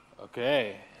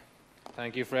Okay.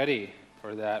 Thank you, Freddie,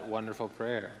 for that wonderful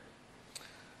prayer.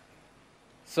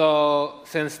 So,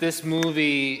 since this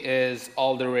movie is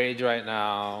all the rage right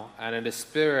now, and in the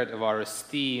spirit of our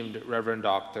esteemed Reverend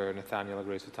Dr. Nathaniel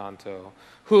Grace Utanto,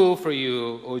 who, for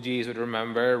you OGs would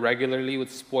remember, regularly would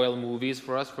spoil movies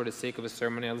for us for the sake of a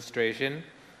sermon illustration,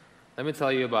 let me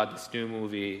tell you about this new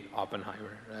movie,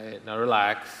 Oppenheimer, right? Now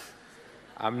relax.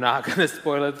 I'm not going to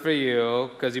spoil it for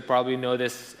you, because you probably know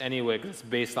this anyway, because it's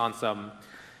based on some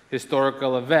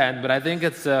historical event, but I think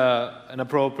it's an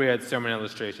appropriate sermon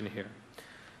illustration here.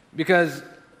 Because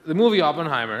the movie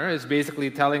Oppenheimer is basically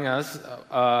telling us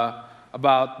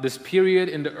about this period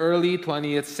in the early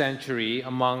 20th century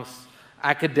amongst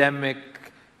academic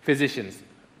physicists,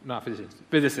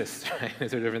 right?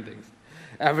 These are different things.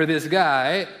 After this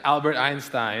guy, Albert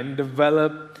Einstein,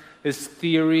 developed his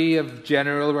theory of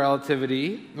general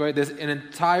relativity, right? There's an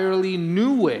entirely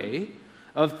new way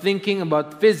of thinking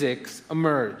about physics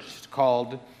emerged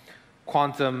called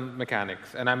quantum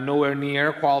mechanics. And I'm nowhere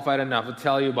near qualified enough to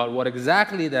tell you about what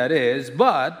exactly that is,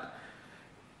 but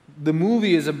the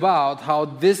movie is about how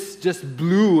this just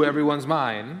blew everyone's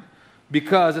mind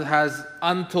because it has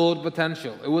untold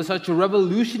potential. It was such a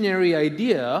revolutionary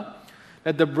idea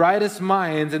that the brightest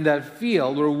minds in that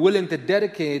field were willing to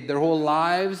dedicate their whole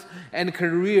lives and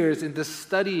careers into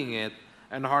studying it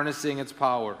and harnessing its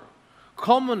power,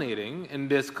 culminating in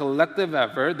this collective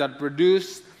effort that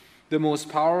produced the most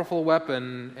powerful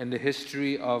weapon in the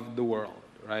history of the world,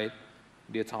 right?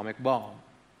 The atomic bomb.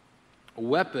 A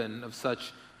weapon of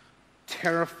such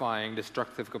terrifying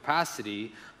destructive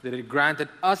capacity that it granted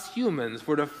us humans,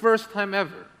 for the first time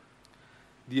ever,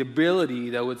 the ability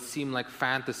that would seem like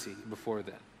fantasy before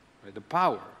then, right? The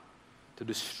power to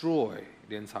destroy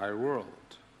the entire world.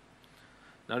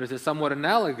 Now, this is somewhat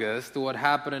analogous to what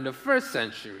happened in the first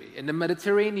century in the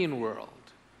Mediterranean world,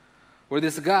 where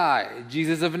this guy,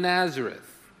 Jesus of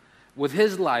Nazareth, with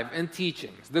his life and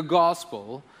teachings, the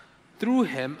gospel, through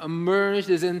him emerged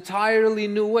this entirely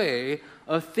new way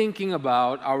of thinking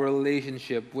about our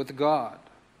relationship with God.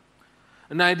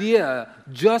 An idea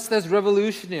just as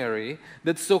revolutionary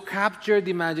that so captured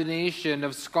the imagination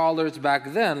of scholars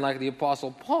back then, like the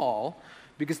Apostle Paul,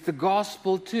 because the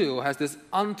gospel too has this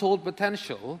untold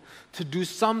potential to do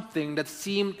something that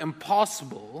seemed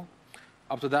impossible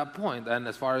up to that point, and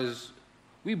as far as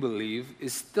we believe,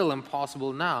 is still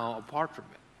impossible now apart from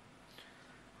it.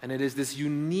 And it is this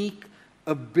unique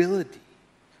ability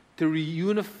to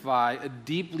reunify a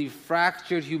deeply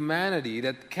fractured humanity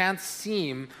that can't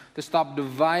seem to stop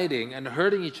dividing and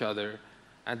hurting each other,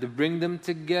 and to bring them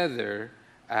together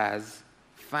as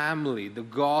family. The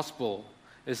gospel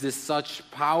is this such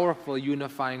powerful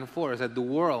unifying force that the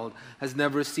world has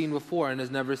never seen before and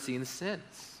has never seen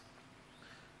since.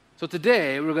 So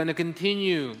today, we're going to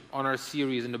continue on our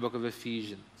series in the book of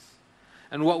Ephesians.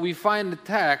 And what we find in the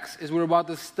text is we're about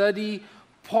to study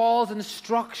Paul's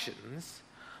instructions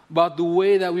about the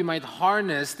way that we might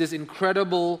harness this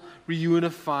incredible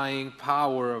reunifying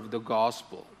power of the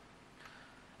gospel.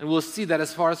 And we'll see that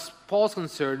as far as Paul's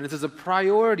concerned, this is a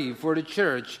priority for the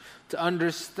church to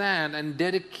understand and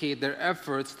dedicate their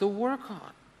efforts to work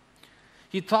on.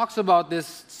 He talks about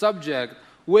this subject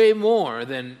way more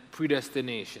than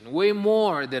predestination, way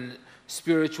more than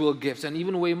spiritual gifts, and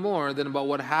even way more than about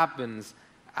what happens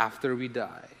after we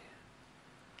die.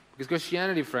 Because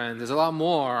Christianity, friends, is a lot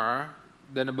more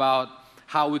than about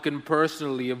how we can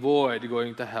personally avoid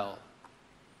going to hell.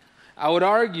 I would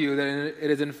argue that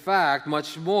it is in fact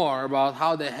much more about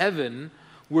how the heaven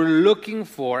we're looking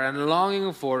for and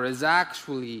longing for is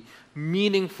actually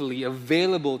meaningfully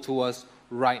available to us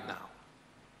right now.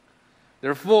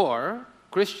 Therefore,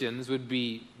 Christians would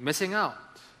be missing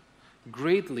out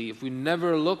greatly if we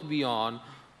never look beyond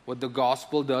what the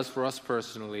gospel does for us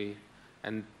personally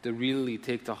and to really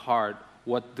take to heart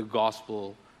what the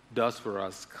gospel does for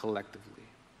us collectively.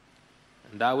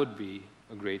 And that would be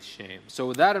a great shame. So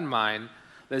with that in mind,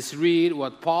 let's read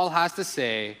what Paul has to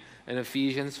say in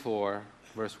Ephesians 4,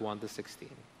 verse 1 to 16.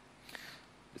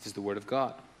 This is the word of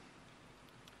God.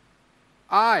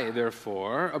 I,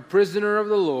 therefore, a prisoner of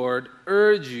the Lord,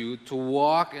 urge you to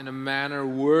walk in a manner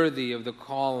worthy of the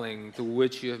calling to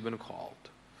which you have been called,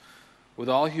 with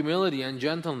all humility and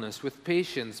gentleness, with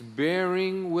patience,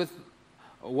 bearing with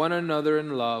one another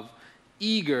in love,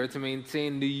 eager to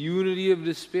maintain the unity of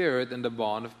the Spirit and the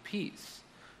bond of peace.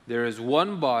 There is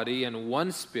one body and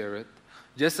one Spirit,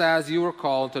 just as you were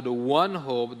called to the one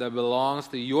hope that belongs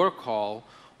to your call,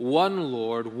 one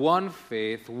Lord, one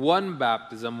faith, one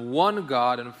baptism, one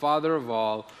God and Father of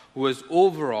all, who is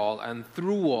over all and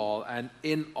through all and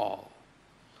in all.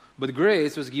 But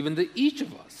grace was given to each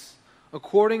of us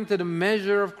according to the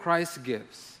measure of Christ's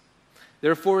gifts.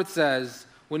 Therefore it says,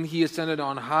 when he ascended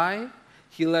on high,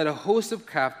 he led a host of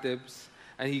captives,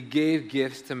 and he gave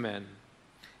gifts to men.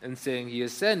 And saying he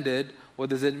ascended, what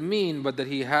does it mean but that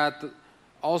he had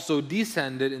also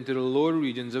descended into the lower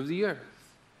regions of the earth?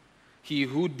 He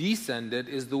who descended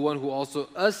is the one who also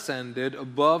ascended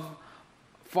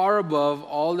far above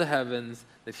all the heavens,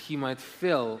 that he might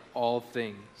fill all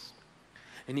things.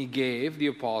 And he gave the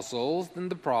apostles and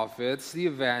the prophets, the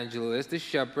evangelists, the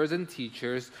shepherds and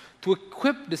teachers to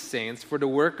equip the saints for the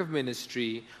work of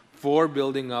ministry, for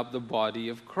building up the body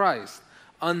of Christ,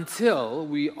 until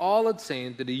we all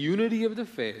attain to the unity of the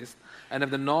faith and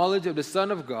of the knowledge of the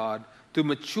Son of God, to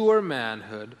mature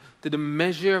manhood, to the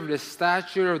measure of the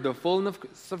stature of the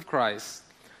fullness of Christ,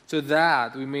 so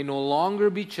that we may no longer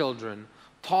be children,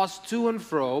 tossed to and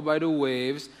fro by the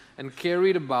waves and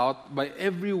carried about by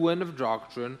every wind of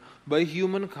doctrine, by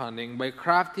human cunning, by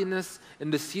craftiness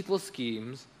and deceitful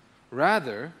schemes.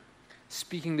 Rather,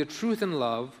 speaking the truth in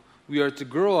love, we are to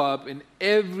grow up in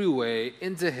every way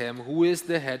into Him who is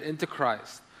the head, into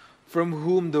Christ, from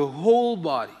whom the whole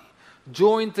body,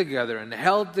 joined together and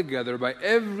held together by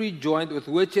every joint with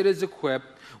which it is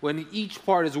equipped, when each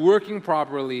part is working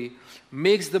properly,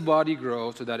 makes the body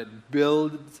grow so that it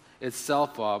builds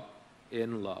itself up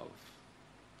in love.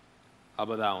 How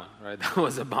about that one, right? That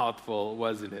was a mouthful,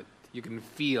 wasn't it? You can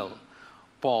feel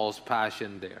Paul's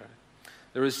passion there.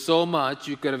 There is so much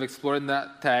you could have explored in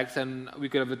that text, and we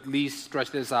could have at least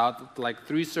stretched this out to like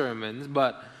 3 sermons,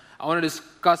 but I want to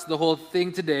discuss the whole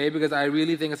thing today because I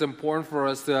really think it's important for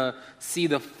us to see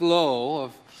the flow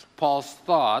of Paul's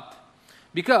thought,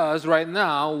 because right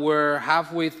now we're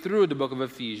halfway through the book of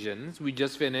Ephesians. We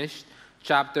just finished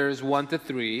chapters 1 to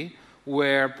 3,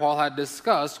 where Paul had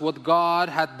discussed what God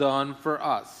had done for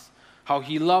us, how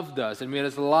He loved us and made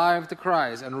us alive to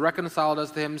Christ and reconciled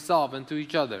us to Himself and to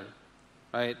each other.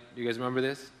 Right? You guys remember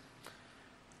this?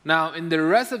 Now, in the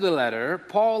rest of the letter,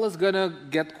 Paul is going to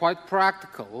get quite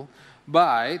practical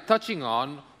by touching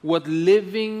on what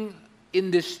living in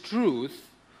this truth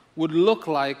would look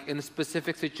like in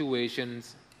specific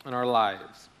situations in our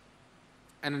lives.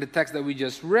 And in the text that we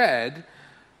just read,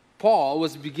 Paul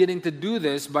was beginning to do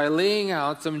this by laying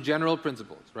out some general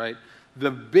principles, right?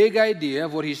 The big idea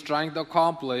of what he's trying to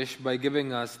accomplish by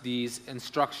giving us these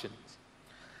instructions.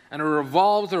 And it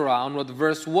revolves around what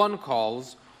verse 1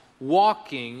 calls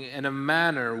walking in a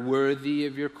manner worthy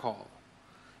of your call.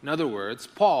 In other words,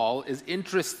 Paul is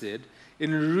interested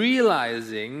in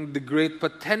realizing the great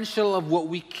potential of what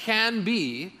we can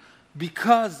be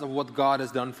because of what God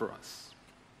has done for us.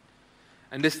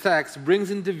 And this text brings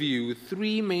into view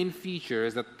 3 main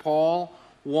features that Paul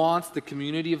wants the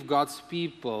community of God's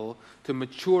people to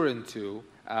mature into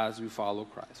as we follow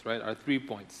Christ, right? Our 3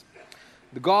 points.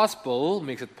 The gospel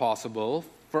makes it possible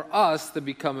for us to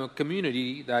become a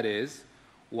community that is,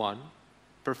 1,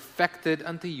 perfected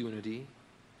unto unity,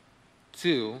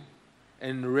 2,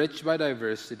 enriched by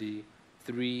diversity,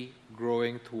 3,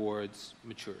 growing towards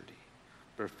maturity.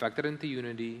 Perfected unto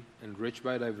unity, enriched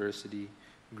by diversity,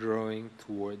 growing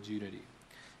towards unity.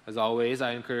 As always,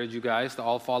 I encourage you guys to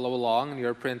all follow along in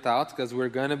your printouts, because we're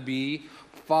going to be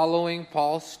following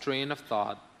Paul's train of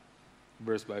thought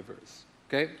verse by verse.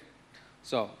 Okay?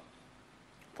 So,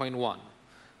 point 1.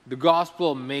 The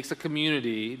gospel makes a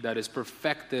community that is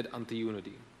perfected unto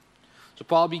unity. So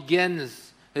Paul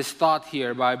begins his thought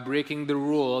here by breaking the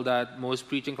rule that most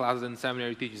preaching classes in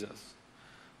seminary teaches us,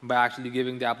 by actually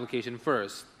giving the application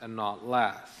first and not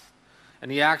last.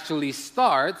 And he actually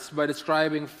starts by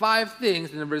describing 5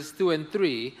 things in verses 2 and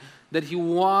 3 that he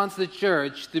wants the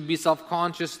church to be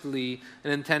self-consciously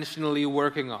and intentionally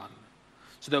working on,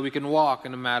 so that we can walk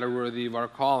in a manner worthy of our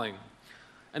calling.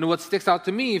 And what sticks out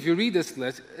to me, if you read this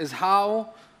list, is how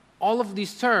all of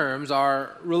these terms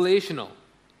are relational.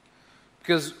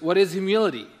 Because what is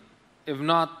humility if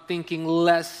not thinking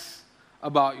less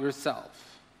about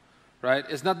yourself? Right?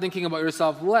 It's not thinking about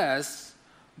yourself less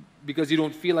because you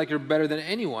don't feel like you're better than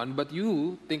anyone, but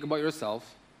you think about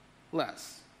yourself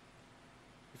less.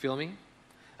 You feel me?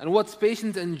 And what's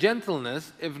patience and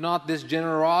gentleness if not this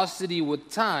generosity with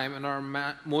time and our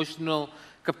emotional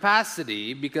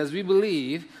capacity, because we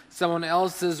believe someone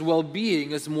else's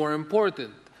well-being is more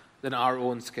important than our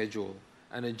own schedule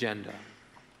and agenda.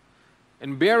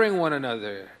 And bearing one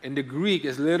another in the Greek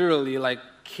is literally like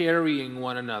carrying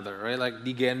one another, right? Like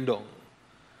digendong,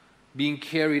 being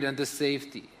carried unto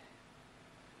safety.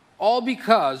 All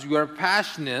because we are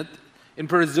passionate in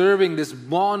preserving this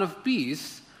bond of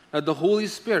peace that the Holy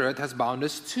Spirit has bound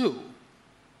us to.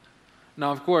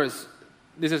 Now, of course,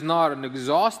 this is not an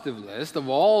exhaustive list of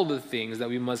all the things that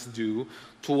we must do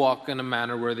to walk in a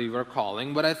manner worthy of our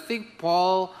calling, but I think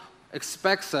Paul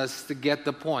expects us to get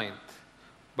the point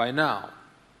by now.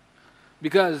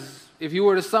 Because if you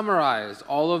were to summarize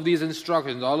all of these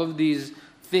instructions, all of these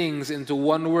things into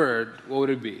one word, what would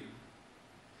it be?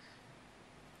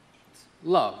 It's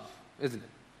love, isn't it?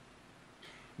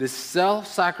 This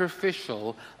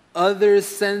self-sacrificial,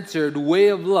 other-centered way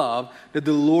of love that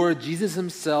the Lord Jesus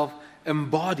himself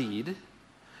embodied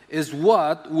is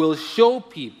what will show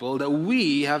people that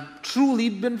we have truly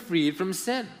been freed from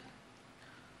sin.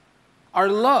 Our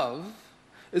love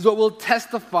is what will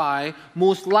testify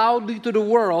most loudly to the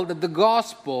world that the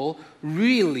gospel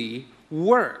really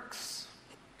works.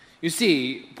 You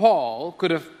see, Paul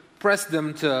could have pressed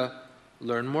them to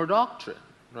learn more doctrine,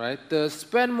 right? To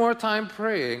spend more time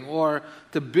praying, or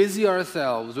to busy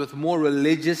ourselves with more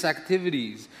religious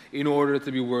activities in order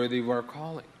to be worthy of our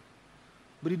calling.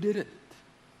 But he didn't.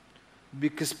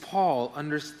 Because Paul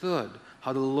understood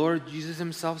how the Lord Jesus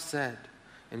himself said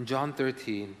in John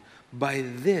 13, "By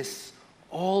this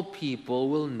all people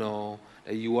will know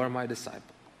that you are my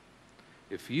disciple,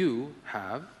 if you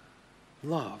have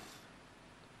love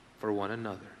for one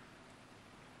another."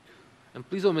 And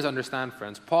please don't misunderstand,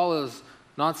 friends. Paul is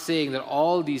not saying that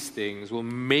all these things will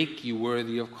make you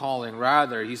worthy of calling.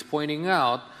 Rather, he's pointing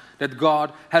out that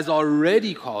God has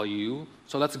already called you,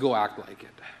 so let's go act like it.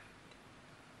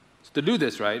 So to do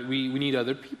this, right, we need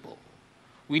other people.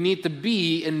 We need to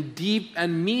be in deep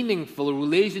and meaningful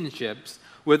relationships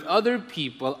with other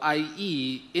people,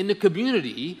 i.e., in the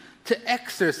community, to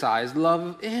exercise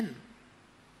love in.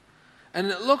 And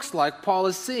it looks like Paul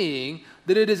is saying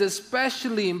that it is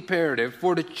especially imperative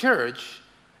for the church,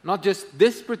 not just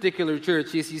this particular church,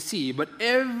 CCC, but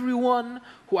everyone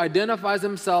who identifies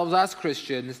themselves as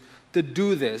Christians, to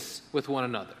do this with one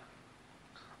another.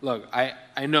 Look,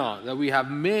 I know that we have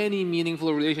many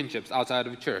meaningful relationships outside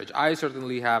of church. I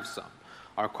certainly have some.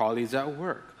 Our colleagues at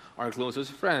work, our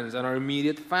closest friends, and our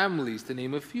immediate families, to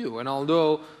name a few. And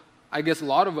although I guess a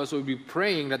lot of us would be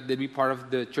praying that they'd be part of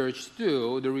the church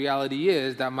too, the reality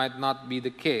is that might not be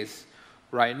the case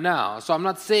right now. So I'm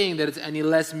not saying that it's any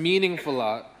less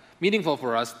meaningful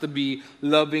for us to be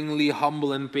lovingly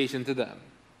humble and patient to them.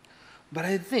 But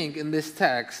I think in this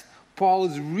text, Paul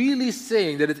is really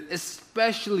saying that it's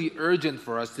especially urgent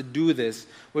for us to do this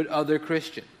with other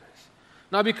Christians.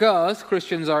 Not because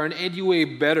Christians are in any way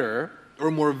better or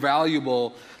more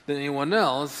valuable than anyone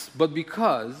else, but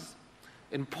because,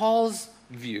 in Paul's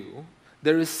view,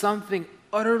 there is something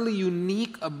utterly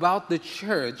unique about the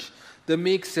church that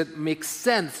makes it make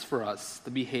sense for us to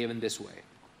behave in this way.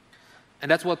 And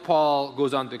that's what Paul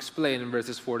goes on to explain in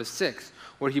verses 4 to 6,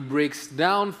 where he breaks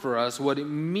down for us what it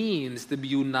means to be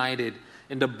united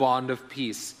in the bond of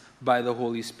peace by the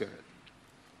Holy Spirit.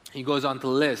 He goes on to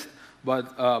list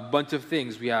a bunch of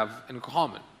things we have in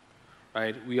common,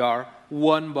 right? We are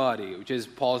one body, which is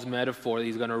Paul's metaphor that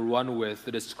he's going to run with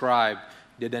to describe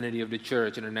the identity of the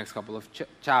church in the next couple of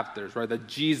chapters, right? That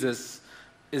Jesus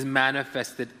is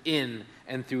manifested in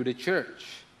and through the church.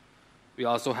 We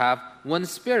also have one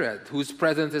Spirit whose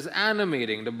presence is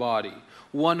animating the body,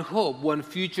 one hope, one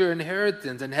future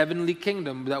inheritance and heavenly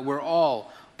kingdom that we're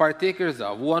all partakers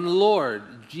of, one Lord,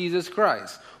 Jesus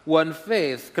Christ, one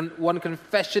faith, one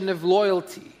confession of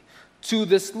loyalty to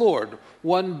this Lord,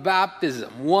 one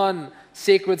baptism, one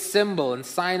sacred symbol and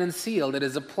sign and seal that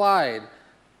is applied,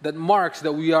 that marks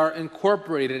that we are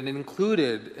incorporated and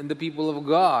included in the people of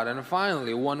God. And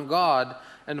finally, one God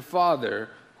and Father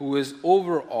who is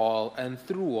over all and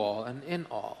through all and in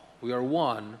all. We are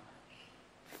one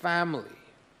family.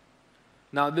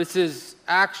 Now, this is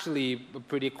actually a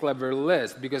pretty clever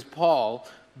list because Paul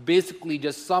basically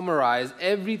just summarized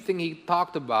everything he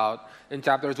talked about in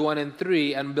chapters 1 and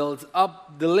 3 and builds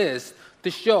up the list to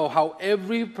show how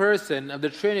every person of the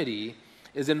Trinity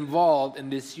is involved in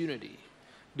this unity.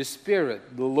 The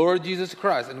Spirit, the Lord Jesus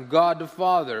Christ, and God the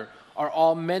Father are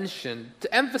all mentioned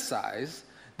to emphasize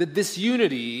that this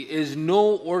unity is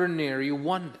no ordinary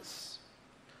oneness.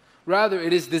 Rather,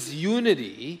 it is this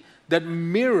unity that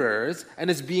mirrors and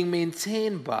is being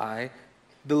maintained by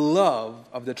the love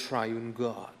of the triune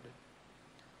God.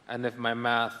 And if my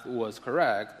math was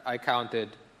correct, I counted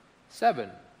 7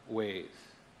 ways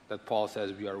that Paul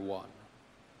says we are one.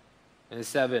 And is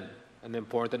 7 an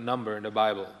important number in the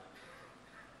Bible?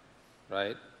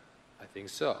 Right? I think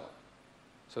so.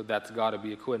 So that's got to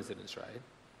be a coincidence, right?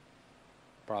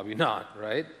 Probably not,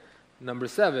 right? Number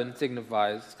 7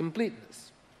 signifies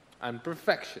completeness and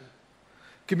perfection,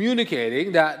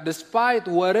 communicating that despite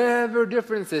whatever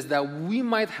differences that we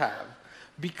might have,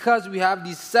 because we have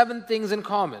these 7 things in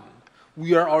common,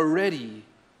 we are already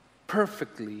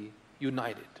perfectly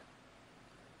united.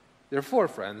 Therefore,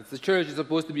 friends, the church is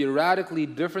supposed to be a radically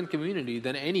different community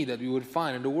than any that we would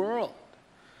find in the world.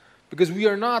 Because we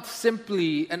are not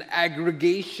simply an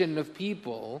aggregation of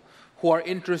people who are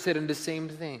interested in the same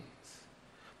things,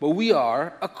 but we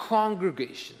are a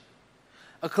congregation,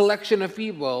 a collection of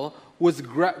people who is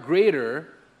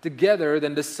greater together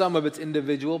than the sum of its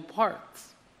individual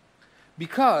parts.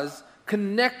 Because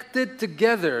connected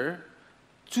together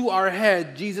to our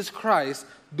head, Jesus Christ,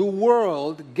 the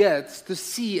world gets to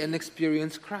see and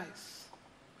experience Christ.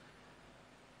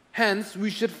 Hence, we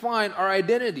should find our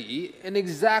identity in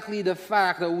exactly the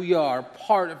fact that we are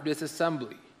part of this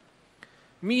assembly.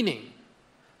 Meaning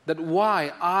that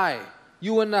why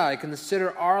you and I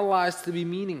consider our lives to be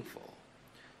meaningful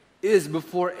is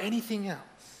before anything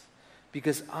else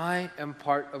because I am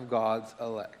part of God's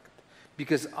elect.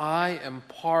 Because I am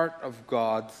part of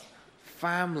God's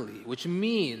family, which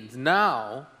means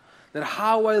now that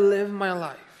how I live my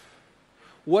life,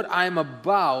 what I'm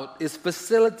about is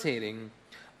facilitating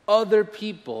other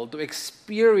people to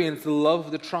experience the love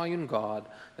of the triune God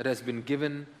that has been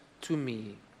given to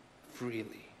me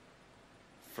freely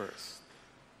first.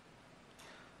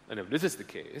 And if this is the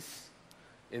case,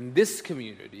 in this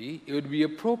community, it would be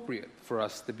appropriate for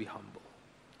us to be humble.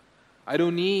 I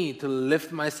don't need to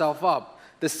lift myself up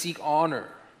to seek honor.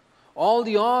 All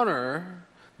the honor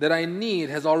that I need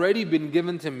has already been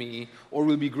given to me or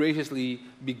will be graciously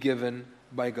be given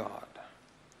by God.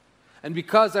 And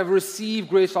because I've received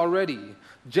grace already,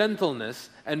 gentleness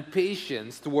and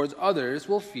patience towards others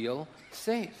will feel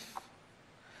safe.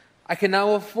 I can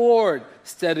now afford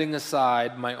setting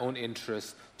aside my own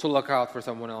interests to look out for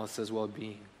someone else's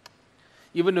well-being.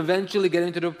 Even eventually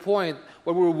getting to the point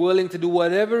where we're willing to do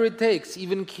whatever it takes,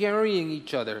 even carrying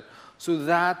each other, so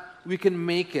that we can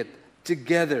make it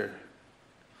together.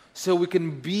 So we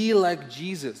can be like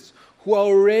Jesus, who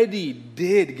already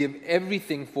did give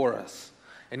everything for us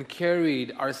and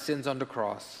carried our sins on the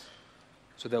cross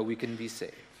so that we can be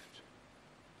saved.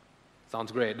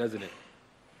 Sounds great, doesn't it?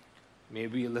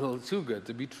 Maybe a little too good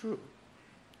to be true.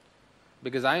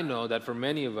 Because I know that for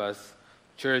many of us,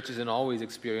 church isn't always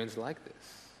experienced like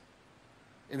this.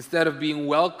 Instead of being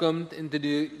welcomed into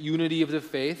the unity of the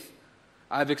faith,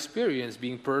 I've experienced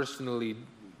being personally,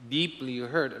 deeply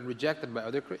hurt and rejected by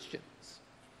other Christians.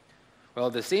 Well,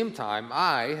 at the same time,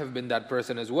 I have been that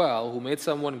person as well who made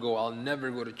someone go, I'll never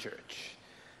go to church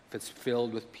if it's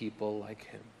filled with people like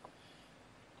him.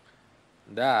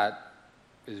 That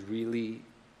is really,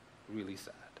 really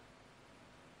sad.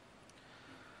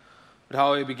 But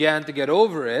how I began to get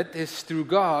over it is through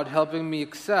God helping me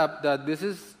accept that this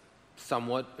is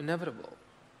somewhat inevitable.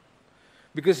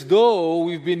 Because though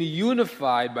we've been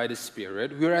unified by the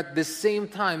Spirit, we're at the same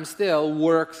time still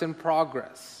works in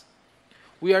progress.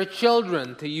 We are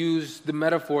children, to use the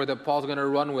metaphor that Paul's going to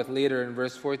run with later in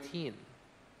verse 14.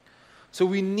 So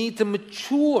we need to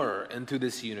mature into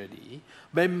this unity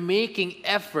by making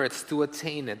efforts to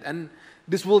attain it. And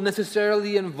this will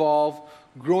necessarily involve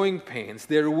growing pains.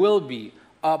 There will be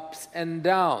ups and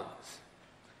downs.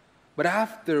 But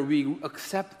after we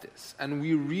accept this and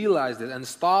we realize this and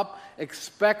stop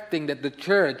expecting that the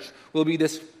church will be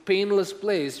this painless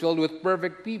place filled with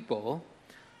perfect people,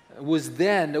 it was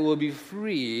then that we'll be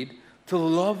freed to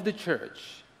love the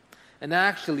church and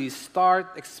actually start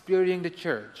experiencing the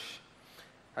church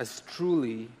as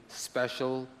truly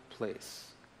special place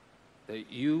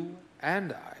that you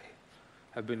and I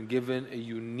have been given a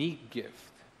unique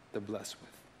gift to bless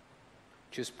with.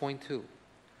 Which is point 2.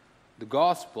 The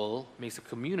gospel makes a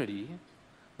community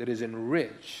that is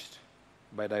enriched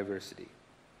by diversity.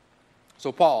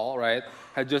 So Paul,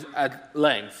 had just at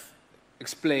length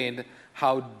explained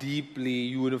how deeply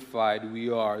unified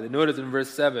we are. Notice in verse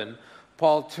 7,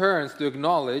 Paul turns to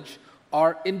acknowledge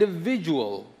our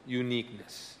individual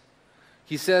uniqueness.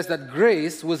 He says that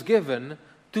grace was given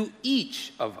to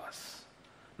each of us.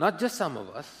 Not just some of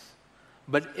us,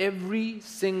 but every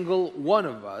single one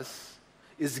of us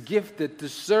is gifted to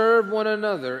serve one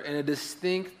another in a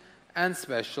distinct and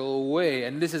special way.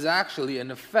 And this is actually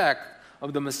an effect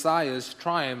of the Messiah's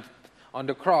triumph on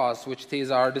the cross, which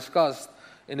Tazar discussed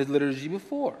in his liturgy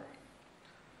before.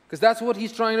 Because that's what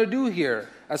he's trying to do here,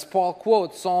 as Paul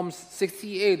quotes Psalm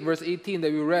 68, verse 18,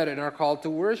 that we read in our call to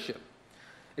worship.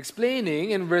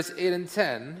 Explaining in verse 8 and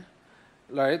 10,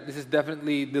 this is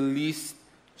definitely the least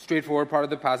straightforward part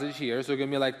of the passage here, so give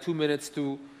me 2 minutes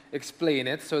to explain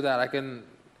it so that I can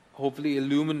hopefully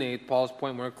illuminate Paul's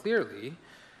point more clearly,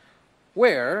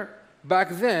 where back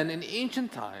then in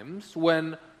ancient times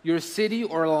when your city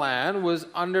or land was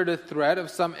under the threat of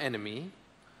some enemy,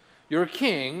 your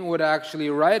king would actually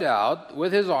ride out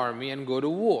with his army and go to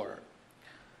war.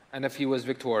 And if he was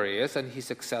victorious and he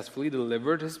successfully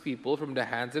delivered his people from the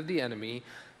hands of the enemy,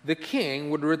 the king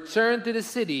would return to the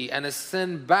city and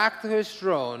ascend back to his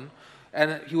throne,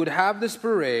 and he would have this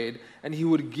parade, and he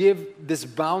would give this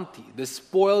bounty, the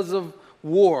spoils of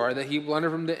war that he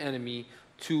plundered from the enemy,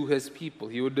 to his people.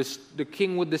 The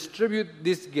king would distribute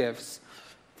these gifts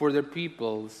for their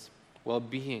people's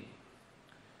well-being.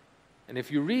 And if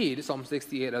you read Psalm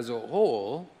 68 as a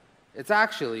whole, it's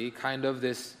actually kind of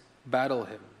this battle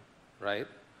hymn, right?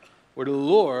 Where the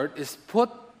Lord is put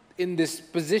in this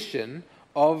position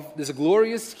of this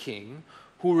glorious king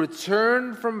who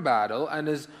returned from battle and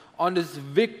is on this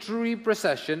victory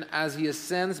procession as he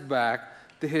ascends back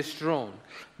to his throne,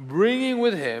 bringing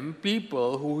with him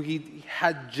people who he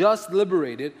had just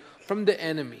liberated from the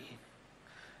enemy.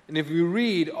 And if we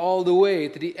read all the way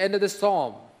to the end of the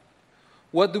psalm,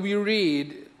 what do we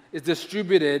read is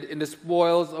distributed in the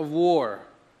spoils of war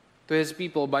to his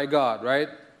people by God, right?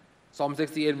 Psalm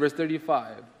 68, verse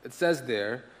 35. It says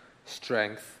there,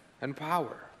 strength and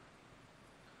power.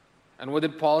 And what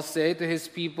did Paul say to his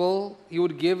people he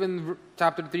would give in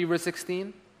chapter 3, verse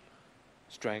 16?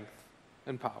 Strength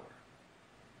and power.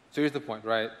 So here's the point,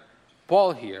 right?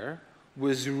 Paul here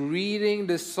was reading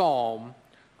the psalm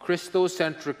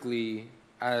Christocentrically,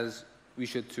 as we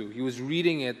should too. He was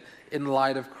reading it in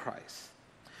light of Christ.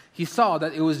 He saw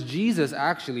that it was Jesus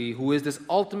actually who is this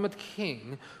ultimate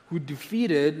king who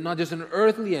defeated not just an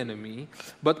earthly enemy,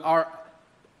 but our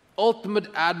ultimate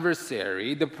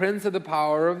adversary, the prince of the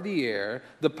power of the air,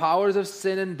 the powers of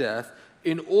sin and death,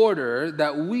 in order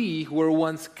that we who were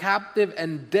once captive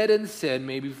and dead in sin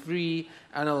may be free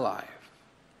and alive.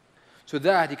 So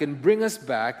that he can bring us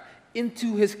back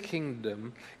into his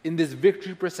kingdom in this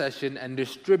victory procession and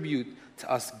distribute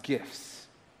to us gifts.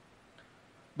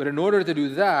 But in order to do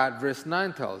that, verse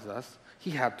 9 tells us,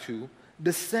 he had to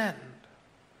descend.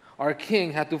 Our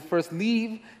king had to first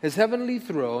leave his heavenly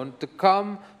throne to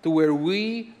come to where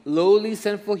we, lowly,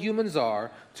 sinful humans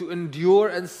are, to endure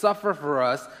and suffer for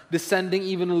us, descending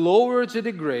even lower to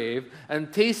the grave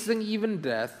and tasting even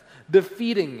death,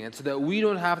 defeating it so that we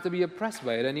don't have to be oppressed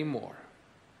by it anymore.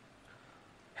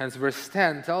 Hence, verse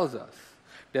 10 tells us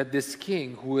that this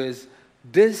king who is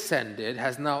descended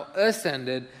has now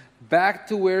ascended back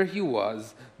to where he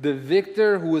was. The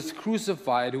victor who was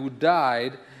crucified, who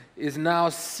died, is now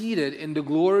seated in the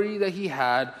glory that he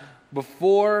had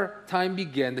before time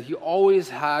began, that he always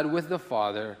had with the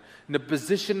Father, in the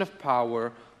position of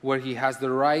power where he has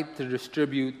the right to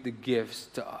distribute the gifts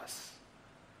to us.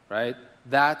 Right?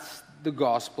 That's the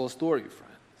gospel story,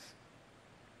 friends.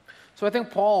 So I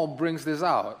think Paul brings this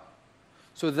out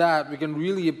so that we can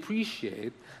really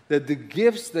appreciate that the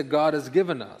gifts that God has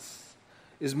given us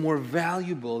is more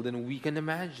valuable than we can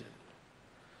imagine.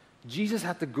 Jesus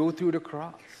had to go through the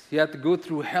cross. He had to go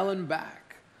through hell and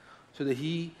back so that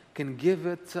he can give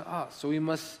it to us. So we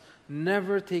must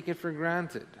never take it for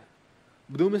granted.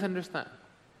 But don't misunderstand,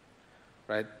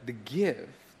 right? The gift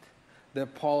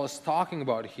that Paul is talking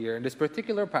about here in this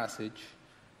particular passage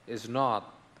is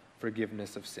not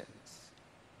forgiveness of sins,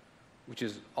 which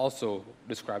is also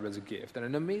described as a gift and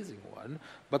an amazing one.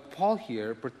 But Paul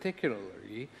here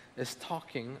particularly is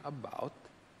talking about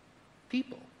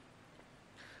people.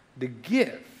 The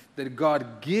gift that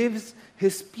God gives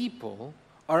his people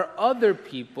are other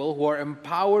people who are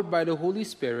empowered by the Holy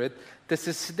Spirit to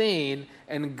sustain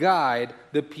and guide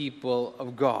the people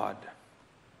of God.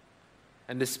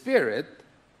 And the Spirit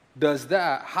does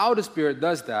that. How the Spirit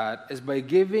does that is by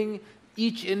giving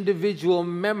each individual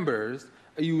members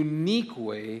a unique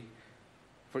way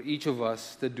for each of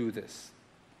us to do this.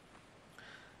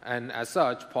 And as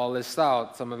such, Paul lists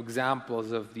out some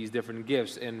examples of these different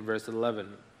gifts in verse 11.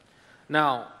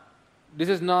 Now, this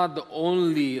is not the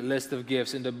only list of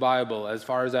gifts in the Bible. As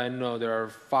far as I know, there are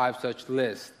 5 such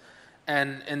lists.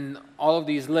 And in all of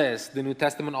these lists, the New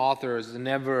Testament authors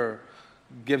never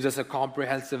gives us a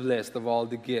comprehensive list of all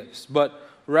the gifts. But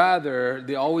rather,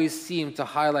 they always seem to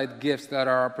highlight gifts that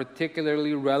are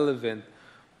particularly relevant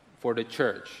for the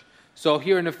church. So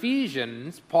here in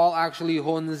Ephesians, Paul actually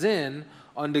hones in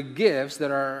on the gifts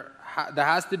that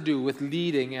has to do with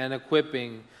leading and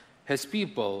equipping his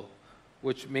people,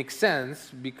 which makes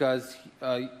sense because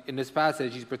in this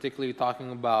passage he's particularly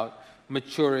talking about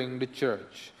maturing the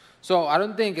church. So I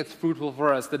don't think it's fruitful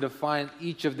for us to define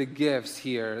each of the gifts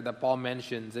here that Paul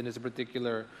mentions in this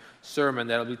particular sermon.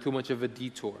 That'll be too much of a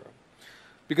detour.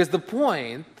 Because the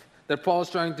point that Paul is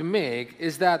trying to make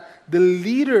is that the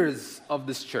leaders of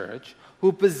this church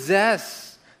who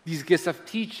possess these gifts of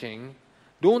teaching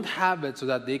don't have it so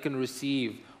that they can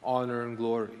receive honor and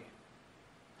glory.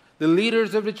 The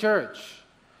leaders of the church,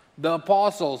 the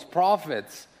apostles,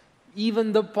 prophets,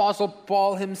 even the apostle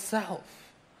Paul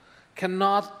himself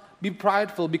cannot be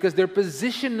prideful because their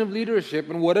position of leadership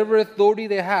and whatever authority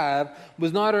they have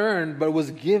was not earned but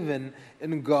was given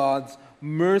in God's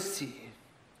mercy.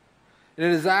 And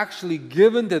it is actually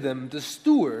given to them to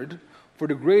steward for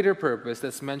the greater purpose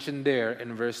that's mentioned there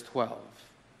in verse 12,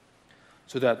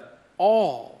 so that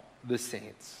all the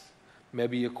saints may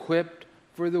be equipped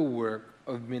for the work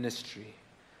of ministry,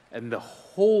 and the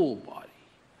whole body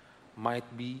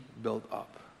might be built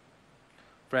up.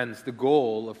 Friends, the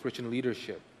goal of Christian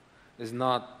leadership is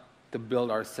not to build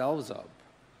ourselves up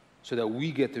so that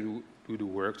we get to do the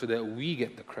work, so that we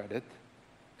get the credit.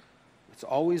 It's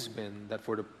always been that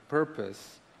for the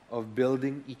purpose of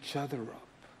building each other up,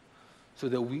 so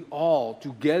that we all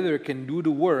together can do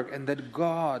the work and that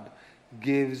God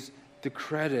gives the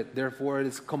credit. Therefore, it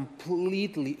is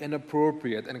completely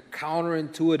inappropriate and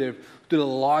counterintuitive to the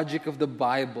logic of the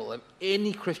Bible of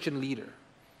any Christian leader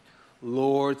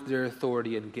lords their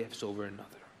authority and gifts over another.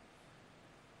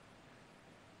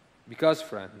 Because,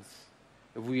 friends,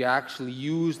 if we actually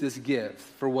use this gift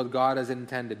for what God has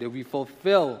intended, if we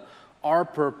fulfill our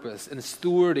purpose in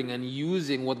stewarding and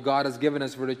using what God has given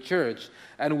us for the church,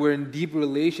 and we're in deep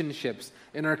relationships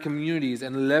in our communities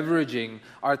and leveraging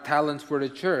our talents for the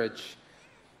church,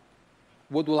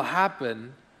 what will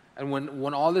happen, and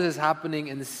when all this is happening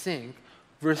in sync,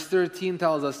 verse 13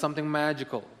 tells us something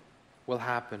magical will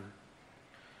happen.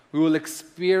 We will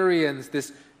experience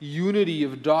this unity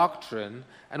of doctrine,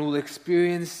 and we'll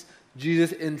experience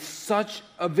Jesus in such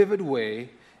a vivid way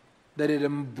that it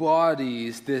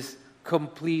embodies this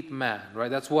complete man, right?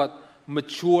 That's what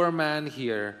mature man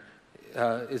here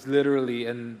is literally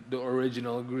in the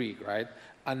original Greek, right?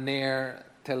 Aner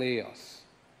teleos,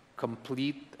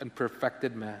 complete and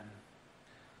perfected man.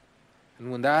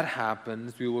 And when that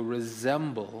happens, we will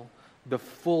resemble the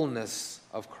fullness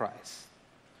of Christ.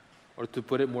 Or to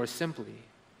put it more simply,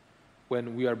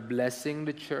 when we are blessing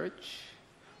the church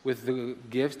with the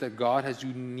gifts that God has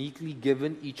uniquely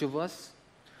given each of us,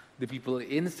 the people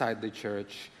inside the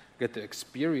church get to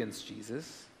experience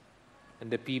Jesus, and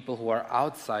the people who are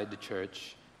outside the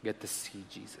church get to see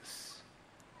Jesus.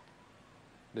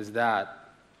 Does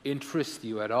that interest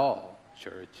you at all,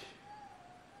 church?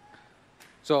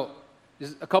 So,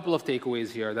 there's a couple of takeaways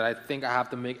here that I think I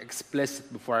have to make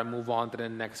explicit before I move on to the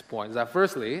next point. Is that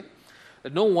firstly,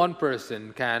 that no one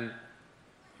person can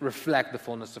reflect the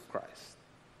fullness of Christ,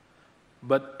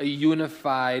 but a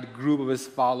unified group of his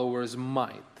followers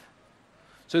might.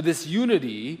 So this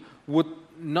unity would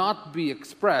not be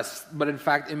expressed, but in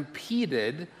fact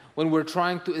impeded when we're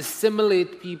trying to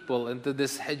assimilate people into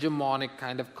this hegemonic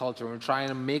kind of culture. We're trying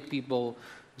to make people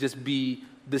just be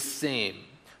the same.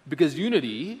 Because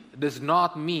unity does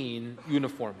not mean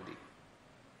uniformity.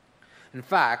 In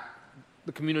fact,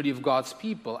 the community of God's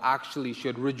people actually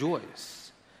should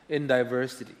rejoice in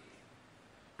diversity.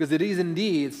 Because it is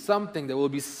indeed something that will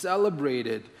be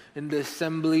celebrated in the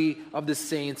assembly of the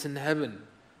saints in heaven,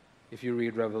 if you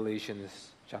read Revelation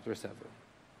chapter 7.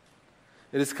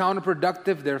 It is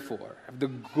counterproductive, therefore, if the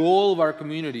goal of our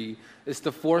community is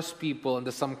to force people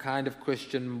into some kind of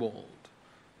Christian mold.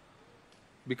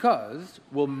 Because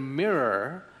we'll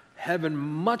mirror heaven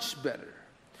much better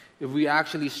if we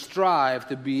actually strive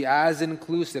to be as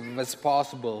inclusive as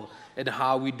possible in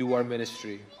how we do our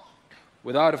ministry,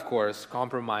 without, of course,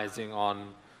 compromising on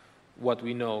what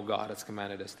we know God has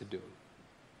commanded us to do.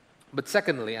 But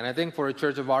secondly, and I think for a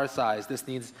church of our size, this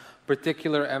needs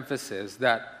particular emphasis,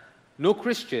 that no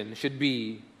Christian should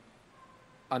be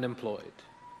unemployed,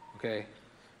 okay?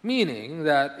 Meaning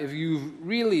that if you've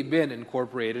really been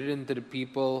incorporated into the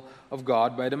people of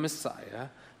God by the Messiah,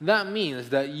 that means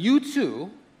that you too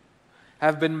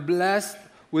have been blessed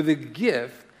with a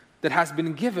gift that has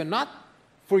been given not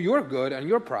for your good and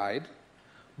your pride,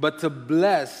 but to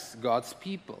bless God's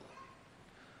people.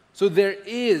 So there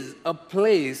is a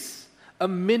place, a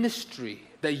ministry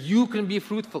that you can be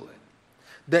fruitful in,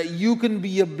 that you can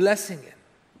be a blessing in.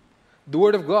 The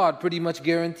Word of God pretty much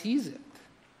guarantees it.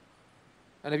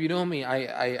 And if you know me,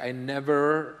 I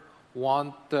never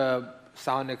want to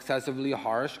sound excessively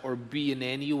harsh or be in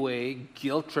any way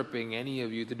guilt-tripping any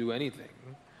of you to do anything.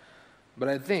 But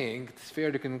I think it's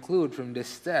fair to conclude from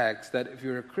this text that if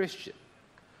you're a Christian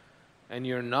and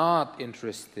you're not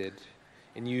interested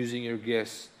in using your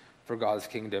gifts for God's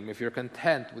kingdom, if you're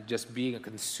content with just being a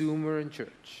consumer in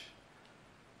church,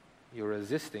 you're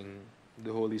resisting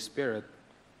the Holy Spirit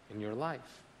in your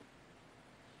life.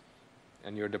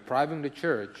 And you're depriving the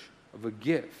church of a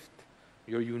gift,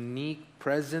 your unique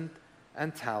present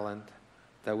and talent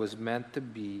that was meant to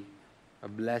be a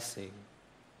blessing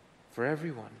for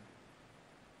everyone.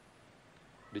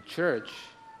 The church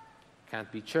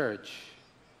can't be church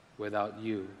without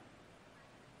you.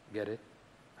 Get it?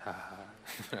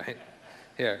 Right?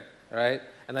 Here, right?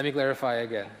 And let me clarify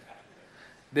again.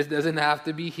 This doesn't have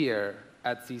to be here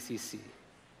at CCC.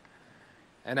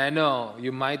 And I know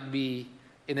you might be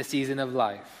in a season of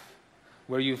life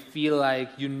where you feel like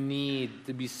you need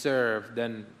to be served,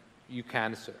 then you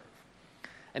can serve.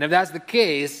 And if that's the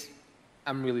case,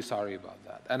 I'm really sorry about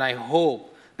that. And I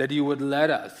hope that you would let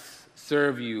us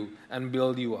serve you and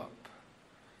build you up,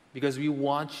 because we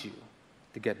want you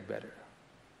to get better.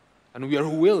 And we are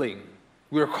willing,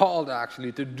 we are called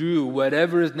actually to do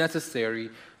whatever is necessary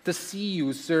to see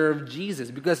you serve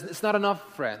Jesus, because it's not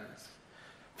enough, friends,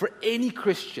 for any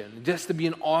Christian just to be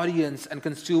an audience and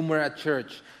consumer at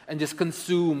church and just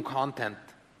consume content,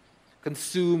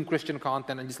 consume Christian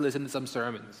content and just listen to some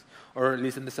sermons or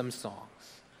listen to some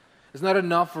songs. It's not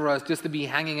enough for us just to be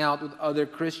hanging out with other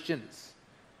Christians,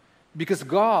 because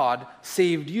God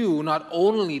saved you not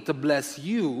only to bless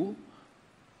you,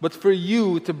 but for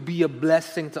you to be a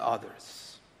blessing to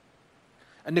others.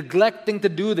 And neglecting to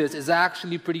do this is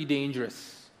actually pretty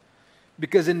dangerous,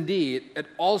 because indeed, it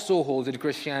also holds in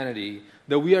Christianity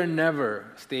that we are never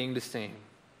staying the same.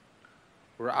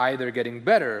 We're either getting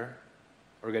better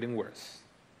or getting worse,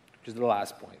 which is the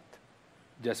last point,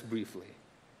 just briefly.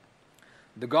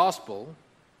 The gospel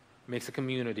makes a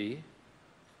community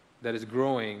that is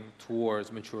growing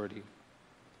towards maturity.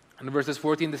 In verses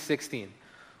 14 to 16,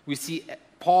 we see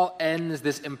Paul ends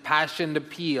this impassioned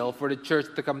appeal for the church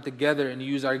to come together and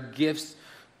use our gifts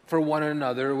for one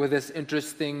another with this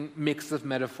interesting mix of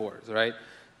metaphors, right?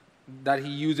 That he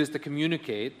uses to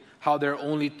communicate how there are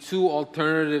only two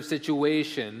alternative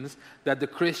situations that the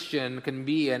Christian can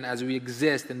be in as we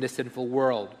exist in this sinful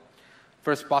world.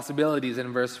 First possibility is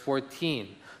in verse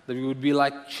 14, that we would be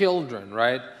like children,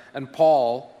 right? And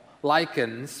Paul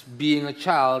likens being a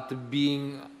child to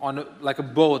being like a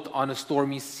boat on a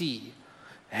stormy sea,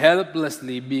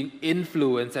 helplessly being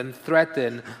influenced and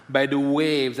threatened by the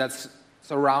waves that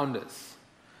surround us,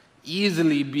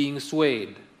 easily being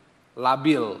swayed,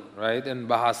 labil, right, in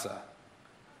Bahasa.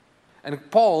 And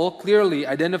Paul clearly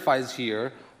identifies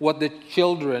here what the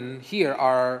children here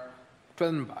are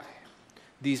threatened by.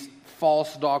 These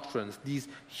false doctrines, these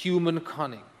human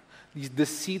cunning, these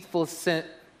deceitful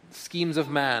schemes of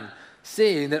man,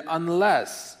 saying that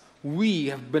unless we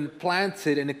have been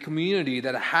planted in a community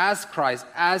that has Christ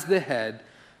as the head,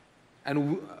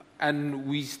 and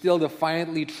we still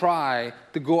defiantly try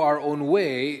to go our own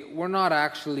way, we're not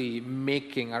actually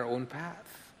making our own path.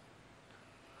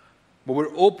 But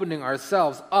we're opening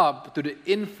ourselves up to the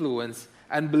influence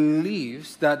and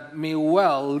beliefs that may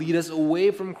well lead us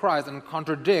away from Christ and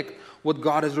contradict what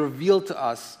God has revealed to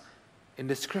us in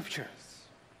the Scriptures.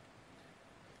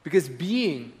 Because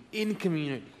being in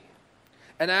community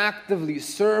and actively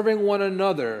serving one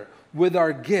another with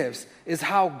our gifts is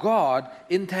how God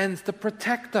intends to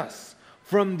protect us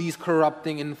from these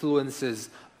corrupting influences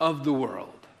of the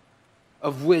world,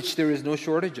 of which there is no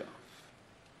shortage of.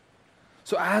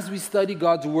 So as we study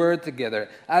God's Word together,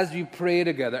 as we pray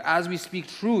together, as we speak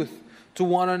truth to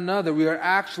one another, we are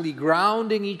actually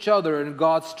grounding each other in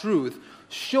God's truth,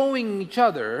 showing each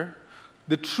other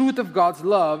the truth of God's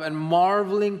love, and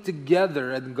marveling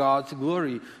together at God's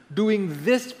glory. Doing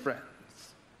this, friends,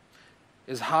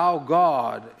 is how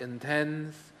God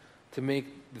intends to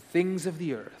make the things of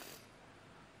the earth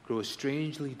grow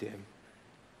strangely dim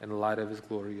in the light of His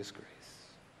glorious grace.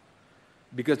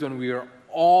 Because when we are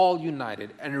all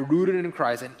united and rooted in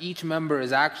Christ, and each member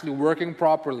is actually working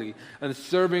properly and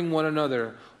serving one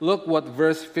another, look what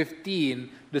verse 15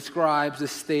 describes the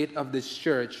state of this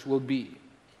church will be.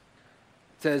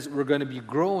 It says we're going to be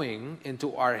growing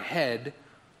into our head,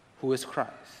 who is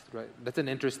Christ. Right? That's an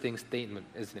interesting statement,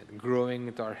 isn't it? Growing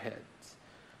into our heads.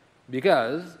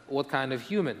 Because what kind of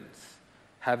humans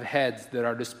have heads that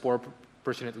are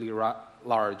disproportionately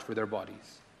large for their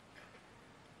bodies?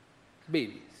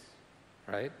 Babies,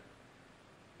 right?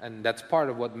 And that's part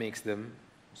of what makes them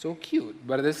so cute.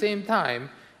 But at the same time,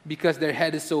 because their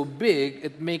head is so big,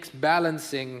 it makes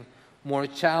balancing more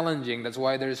challenging. That's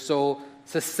why they're so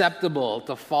susceptible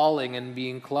to falling and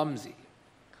being clumsy.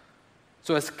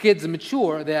 So as kids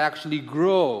mature, they actually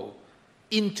grow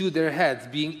into their heads,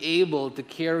 being able to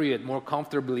carry it more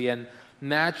comfortably and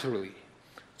naturally.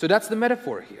 So that's the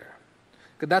metaphor here.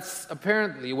 Because that's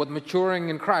apparently what maturing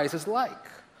in Christ is like.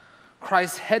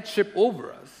 Christ's headship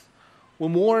over us will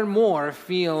more and more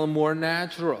feel more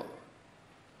natural.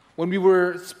 When we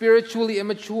were spiritually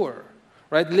immature,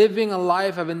 right, living a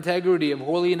life of integrity, of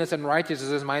holiness and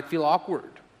righteousness might feel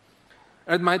awkward.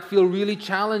 It might feel really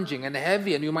challenging and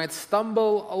heavy, and you might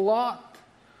stumble a lot.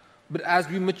 But as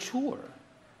we mature,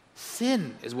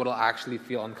 sin is what will actually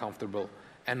feel uncomfortable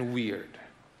and weird.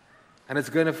 And it's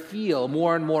going to feel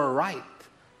more and more right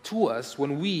to us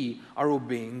when we are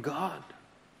obeying God.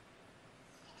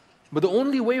 But the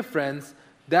only way, friends,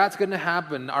 that's going to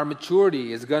happen, our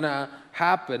maturity is going to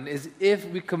happen, is if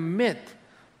we commit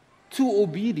to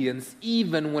obedience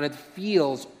even when it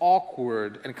feels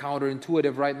awkward and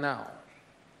counterintuitive right now.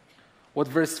 What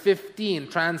verse 15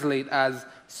 translates as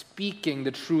speaking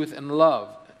the truth in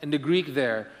love. In the Greek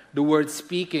there, the word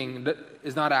speaking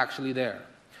is not actually there.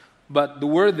 But the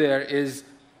word there is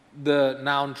the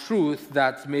noun truth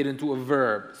that's made into a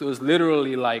verb. So it's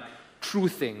literally like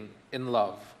truthing in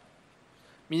love.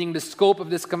 Meaning the scope of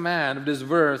this command, of this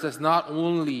verse, is not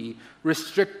only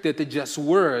restricted to just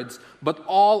words, but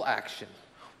all action.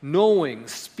 Knowing,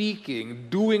 speaking,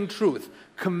 doing truth,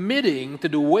 committing to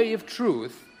the way of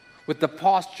truth with the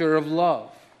posture of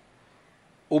love.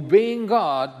 Obeying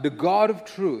God, the God of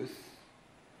truth,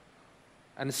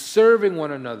 and serving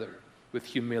one another with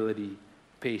humility,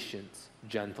 patience,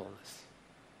 gentleness,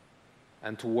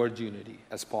 and towards unity,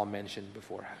 as Paul mentioned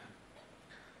beforehand.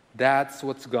 That's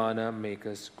what's gonna make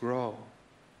us grow.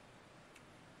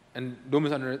 And don't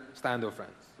misunderstand though,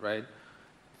 friends, right?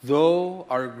 Though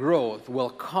our growth will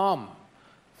come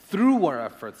through our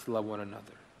efforts to love one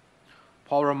another,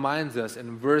 Paul reminds us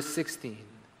in verse 16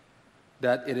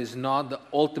 that it is not the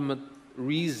ultimate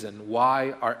reason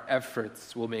why our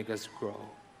efforts will make us grow.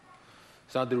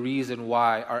 It's not the reason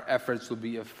why our efforts will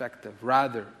be effective.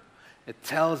 Rather, it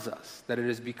tells us that it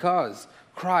is because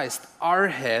Christ, our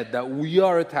head that we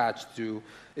are attached to,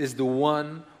 is the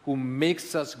one who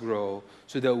makes us grow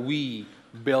so that we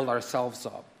build ourselves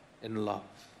up in love.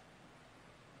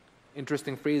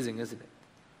 Interesting phrasing, isn't it?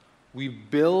 We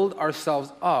build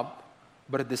ourselves up,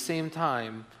 but at the same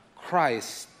time,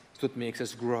 Christ is what makes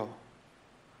us grow.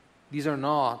 These are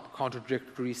not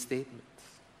contradictory statements.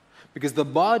 Because the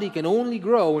body can only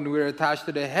grow when we're attached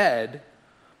to the head,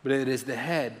 but it is the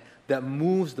head that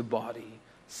moves the body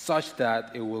such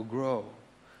that it will grow.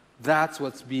 That's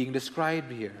what's being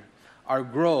described here. Our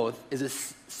growth is a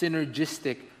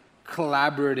synergistic,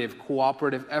 collaborative,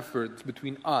 cooperative effort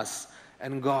between us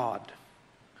and God.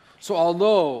 So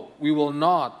although we will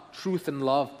not truth and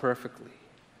love perfectly,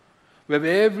 we have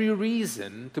every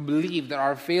reason to believe that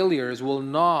our failures will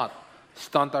not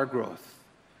stunt our growth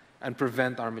and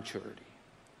prevent our maturity.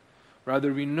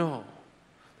 Rather, we know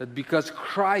that because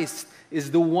Christ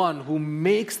is the one who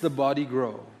makes the body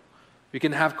grow, we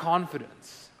can have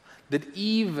confidence that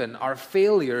even our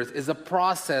failures is a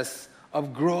process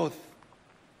of growth.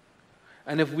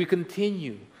 And if we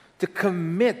continue to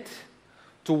commit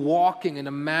to walking in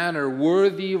a manner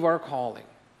worthy of our calling,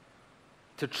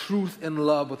 to truth and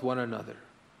love with one another,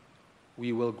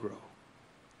 we will grow.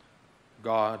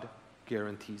 God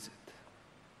guarantees it.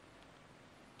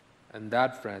 And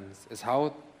that, friends, is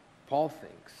how Paul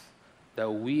thinks that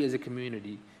we as a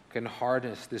community can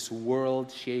harness this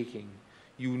world-shaking,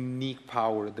 unique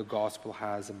power that the gospel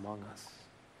has among us.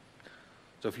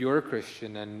 So if you're a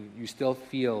Christian and you still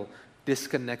feel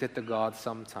disconnected to God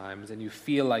sometimes and you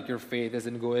feel like your faith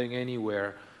isn't going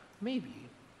anywhere, maybe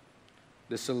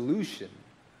the solution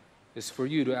is for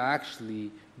you to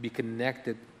actually be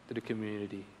connected to the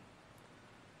community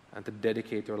and to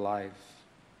dedicate your life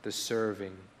to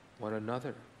serving one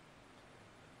another.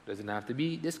 Doesn't have to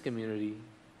be this community,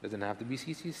 doesn't have to be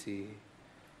CCC,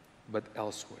 but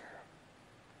elsewhere.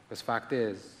 Because fact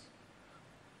is,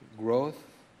 growth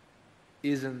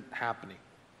isn't happening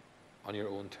on your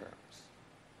own terms.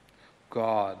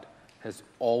 God has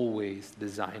always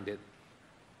designed it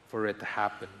for it to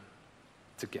happen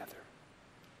together.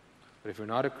 But if you're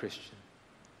not a Christian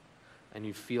and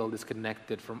you feel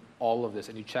disconnected from all of this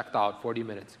and you checked out 40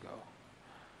 minutes ago,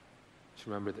 just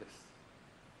remember this.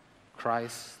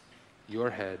 Christ, your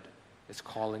head, is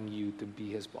calling you to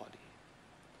be his body.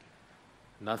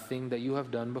 Nothing that you have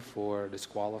done before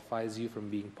disqualifies you from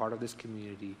being part of this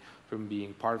community, from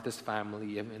being part of this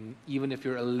family, and even if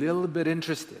you're a little bit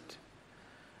interested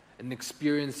in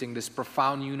experiencing this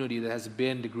profound unity that has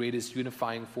been the greatest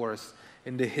unifying force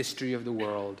in the history of the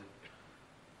world.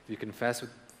 If you confess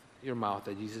with your mouth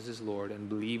that Jesus is Lord and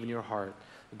believe in your heart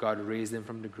that God raised him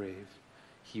from the grave,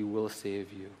 he will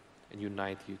save you and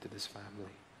unite you to this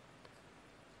family.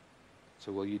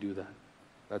 So will you do that?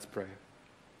 Let's pray.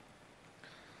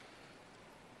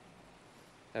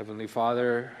 Heavenly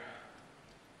Father,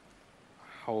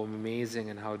 how amazing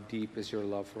and how deep is your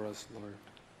love for us, Lord.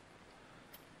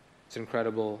 It's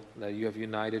incredible that you have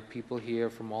united people here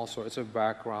from all sorts of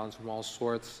backgrounds, from all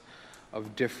sorts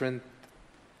of different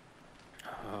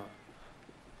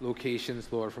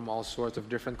locations, Lord, from all sorts of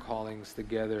different callings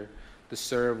together to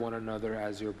serve one another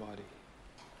as your body.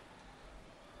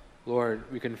 Lord,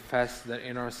 we confess that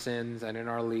in our sins and in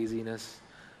our laziness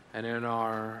and in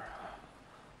our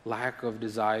lack of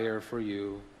desire for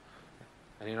you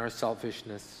and in our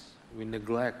selfishness, we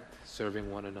neglect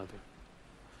serving one another.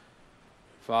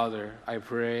 Father, I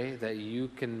pray that you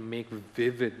can make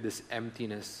vivid this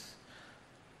emptiness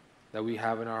that we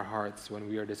have in our hearts when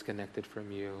we are disconnected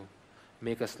from you.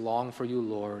 Make us long for you,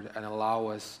 Lord, and allow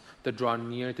us to draw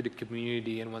near to the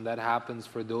community. And when that happens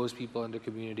for those people in the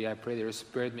community, I pray that your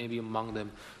Spirit may be among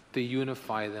them, to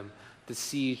unify them, to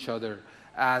see each other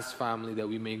as family, that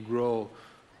we may grow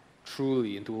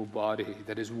truly into a body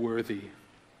that is worthy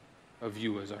of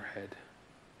you as our head,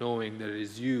 knowing that it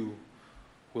is you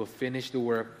who will finish the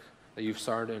work that you've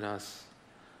started in us,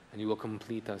 and you will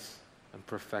complete us and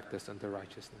perfect us unto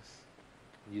righteousness.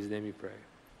 In Jesus' name we pray.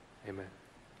 Amen.